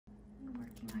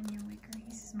working on your wicker?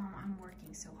 He says, Mom, I'm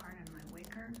working so hard on my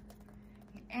wicker.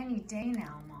 Any day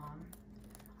now, Mom.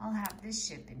 I'll have this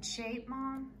ship in shape,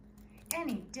 Mom.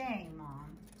 Any day,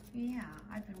 Mom. Yeah,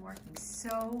 I've been working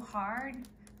so hard,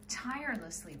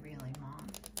 tirelessly, really, Mom.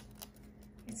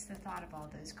 It's the thought of all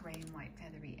those gray and white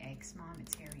feathery eggs, Mom.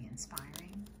 It's very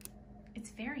inspiring.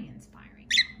 It's very inspiring,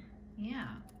 Mom. Yeah.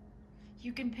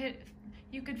 You could fit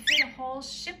a whole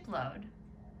shipload,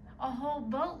 a whole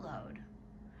boatload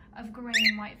of gray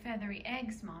and white feathery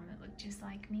eggs, Mom, that look just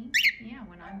like me. Yeah,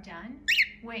 when I'm done,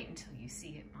 wait until you see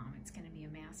it, Mom. It's gonna be a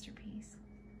masterpiece.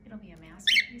 It'll be a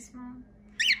masterpiece, Mom.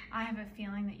 I have a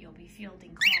feeling that you'll be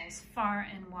fielding calls far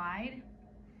and wide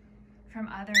from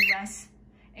other less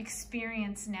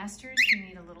experienced nesters who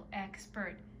need a little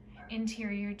expert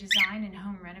interior design and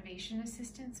home renovation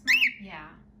assistance, Mom. Yeah,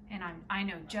 and I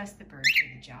know just the bird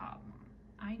for the job, Mom.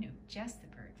 I know just the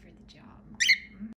bird for the job.